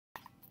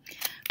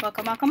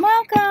Welcome, welcome,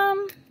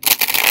 welcome.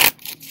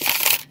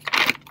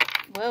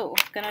 Whoa,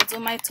 gonna do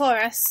my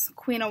Taurus.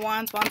 Queen of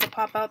Wands, wands will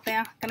pop out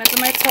there. Gonna do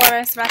my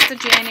Taurus, rest of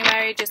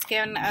January. Just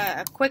giving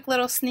a quick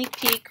little sneak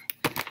peek.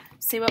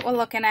 See what we're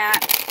looking at.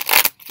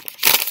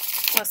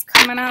 What's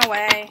coming our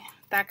way.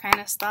 That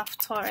kind of stuff.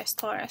 Taurus,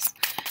 Taurus.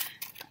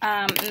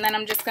 And then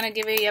I'm just gonna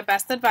give you your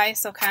best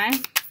advice, okay?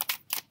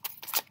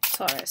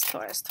 Taurus,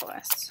 Taurus,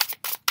 Taurus.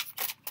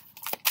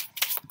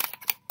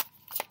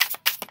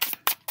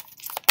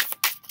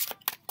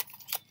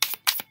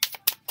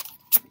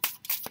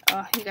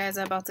 Oh, you guys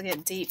are about to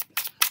get deep.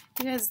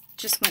 You guys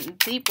just went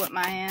deep with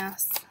my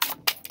ass.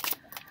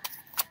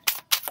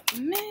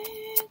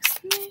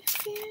 Makes me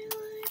feel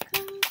like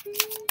I'm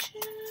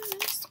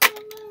just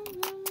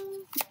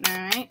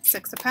alright,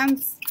 6 of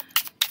Pence.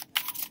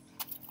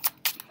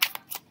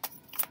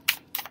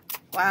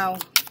 Wow.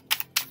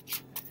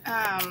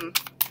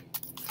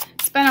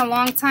 It's been a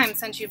long time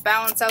since you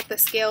balanced out the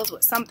scales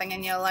with something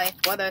in your life.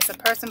 Whether it's a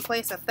person,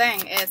 place, or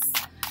thing,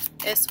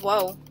 it's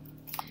whoa.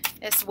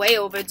 It's way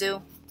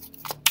overdue.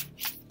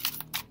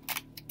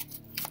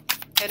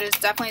 It is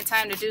definitely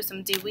time to do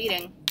some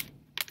de-weeding.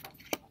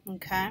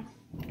 Okay.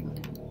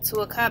 2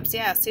 of Cups.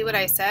 Yeah, see what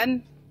I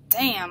said?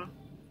 Damn.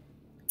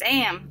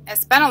 Damn.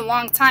 It's been a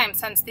long time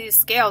since these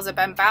scales have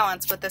been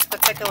balanced with this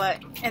particular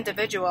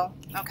individual.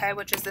 Okay,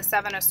 which is the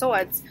 7 of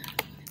Swords.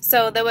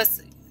 So there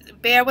was...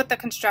 Bear with the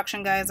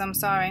construction, guys. I'm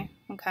sorry.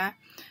 Okay.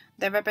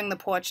 They're ripping the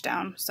porch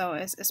down. So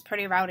it's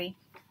pretty rowdy.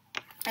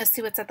 Let's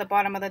see what's at the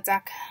bottom of the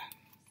deck.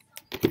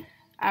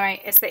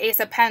 Alright, it's the Ace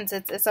of Pence.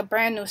 It's a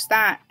brand new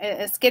start.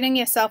 It's getting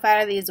yourself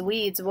out of these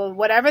weeds. Well,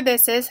 whatever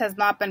this is has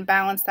not been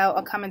balanced out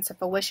or coming to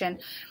fruition.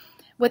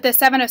 With the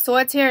 7 of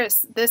Swords here,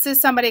 this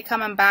is somebody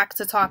coming back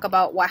to talk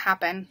about what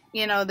happened.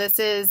 You know, this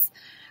is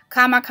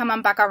karma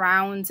coming back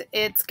around.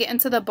 It's getting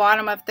to the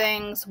bottom of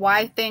things,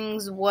 why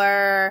things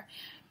were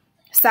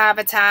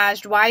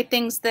sabotaged, why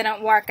things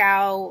didn't work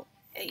out.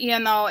 You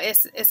know,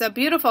 it's a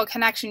beautiful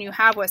connection you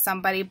have with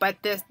somebody, but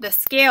the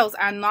scales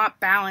are not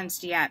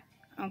balanced yet.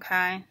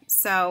 Okay,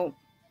 so,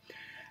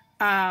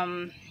 hold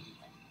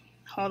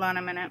on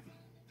a minute.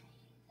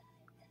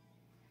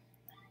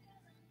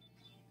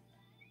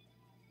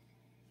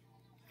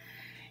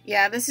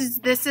 Yeah, this is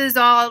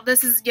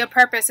your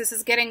purpose. This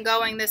is getting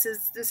going. This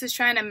is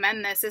trying to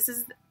mend this.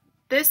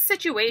 This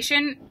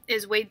situation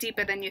is way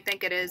deeper than you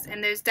think it is,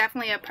 and there's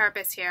definitely a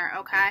purpose here,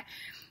 okay?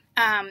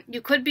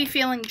 You could be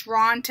feeling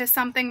drawn to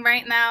something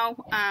right now.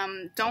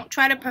 Don't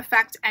try to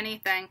perfect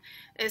anything.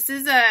 This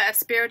is a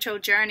spiritual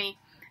journey.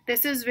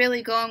 This is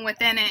really going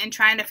within it and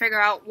trying to figure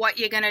out what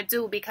you're going to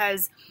do,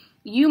 because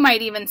you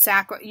might even you're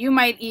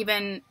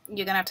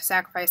going to have to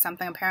sacrifice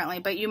something apparently,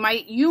 but you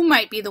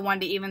might be the one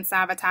to even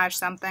sabotage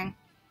something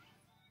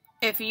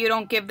if you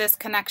don't give this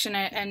connection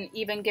an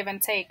even give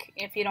and take,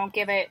 if you don't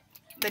give it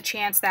the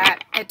chance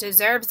that it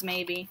deserves,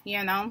 maybe,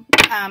 you know.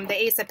 The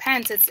Ace of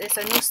Pence, it's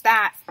a new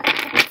start.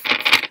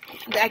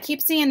 I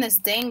keep seeing this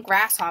dang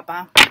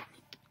grasshopper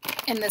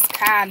in this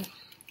card.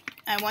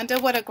 I wonder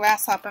what a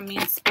grasshopper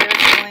means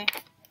spiritually.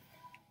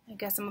 I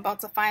guess I'm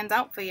about to find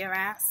out for your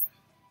ass.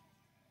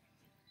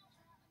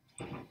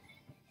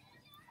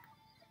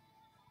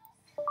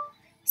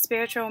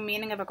 Spiritual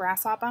meaning of a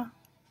grasshopper.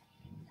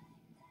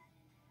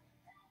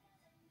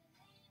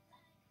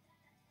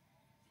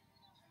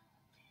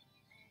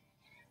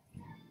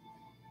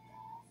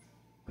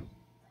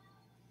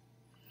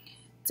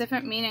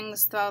 Different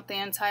meanings throughout the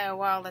entire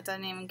world. It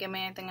doesn't even give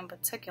me anything in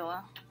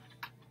particular.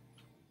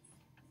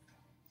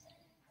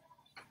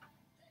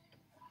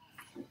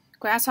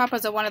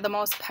 Grasshoppers are one of the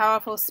most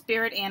powerful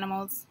spirit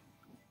animals.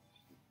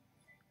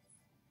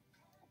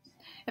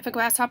 If a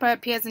grasshopper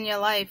appears in your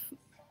life,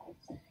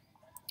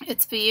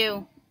 it's for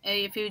you.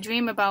 If you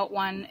dream about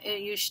one,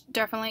 you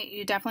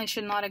definitely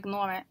should not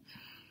ignore it.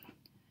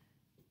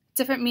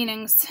 Different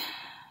meanings.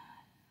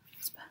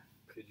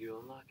 Could you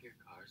unlock your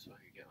car so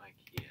I could get my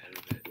key out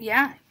of it?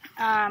 Yeah.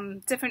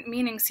 Different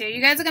meanings here.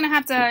 You guys are gonna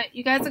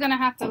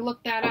have to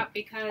look that up,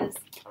 because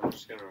I'm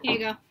just gonna... Here you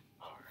go.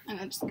 I'm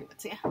gonna just give it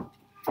to you.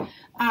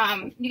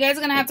 You guys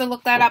are gonna have to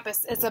look that up.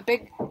 It's a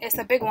big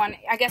one.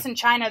 I guess in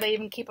China they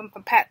even keep them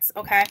for pets.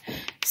 Okay,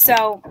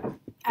 so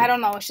I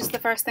don't know. It's just the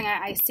first thing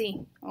I see.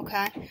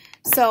 Okay,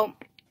 so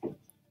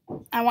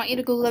I want you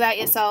to Google that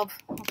yourself.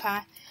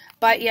 Okay,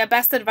 but yeah,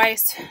 best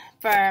advice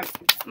for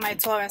my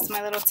Taurus,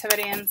 my little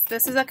Taurians.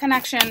 This is a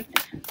connection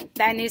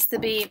that needs to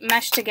be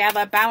meshed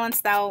together,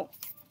 balanced out.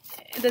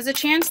 There's a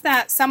chance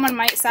that someone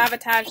might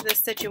sabotage this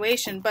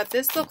situation, but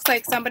this looks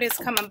like somebody's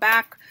coming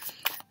back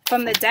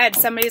from the dead.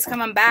 Somebody's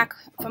coming back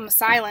from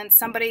silence.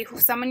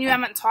 Someone you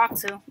haven't talked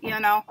to, you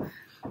know,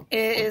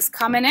 is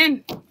coming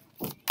in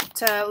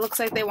to, looks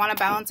like they want to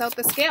balance out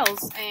the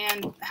scales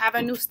and have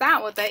a new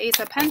start with the Ace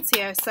of Pence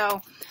here.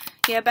 So,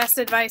 yeah, best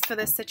advice for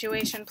this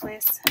situation,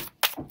 please.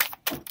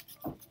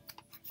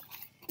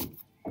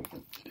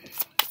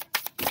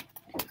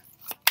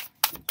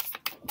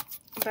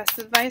 Best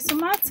advice from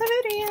my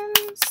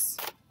Taurians.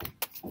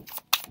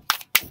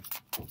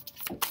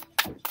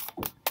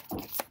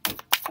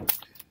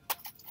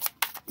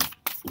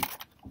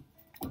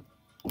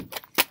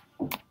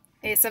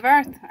 Ace of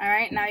Earth. All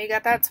right, now you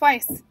got that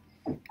twice.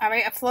 All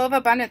right, a flow of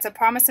abundance, a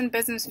promising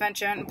business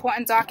venture,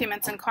 important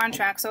documents and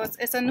contracts. So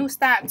it's a new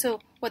start, too,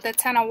 with the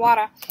Ten of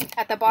Water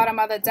at the bottom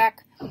of the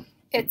deck.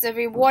 It's a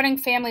rewarding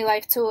family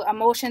life, too.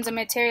 Emotions and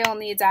material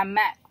needs are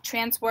met.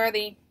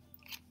 Trustworthy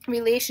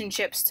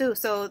relationships, too.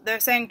 So they're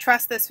saying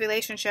trust this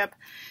relationship.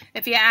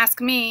 If you ask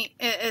me,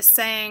 it is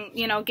saying,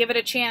 you know, give it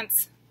a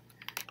chance.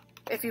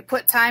 If you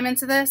put time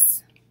into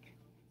this,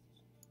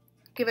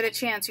 give it a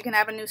chance. You can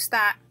have a new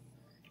start.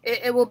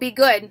 It will be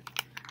good.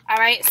 All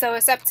right, so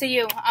it's up to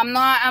you. I'm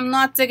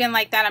not digging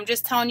like that. I'm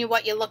just telling you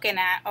what you're looking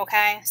at,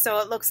 okay? So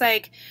it looks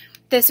like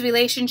this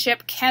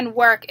relationship can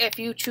work if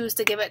you choose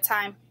to give it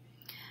time.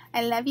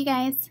 I love you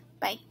guys.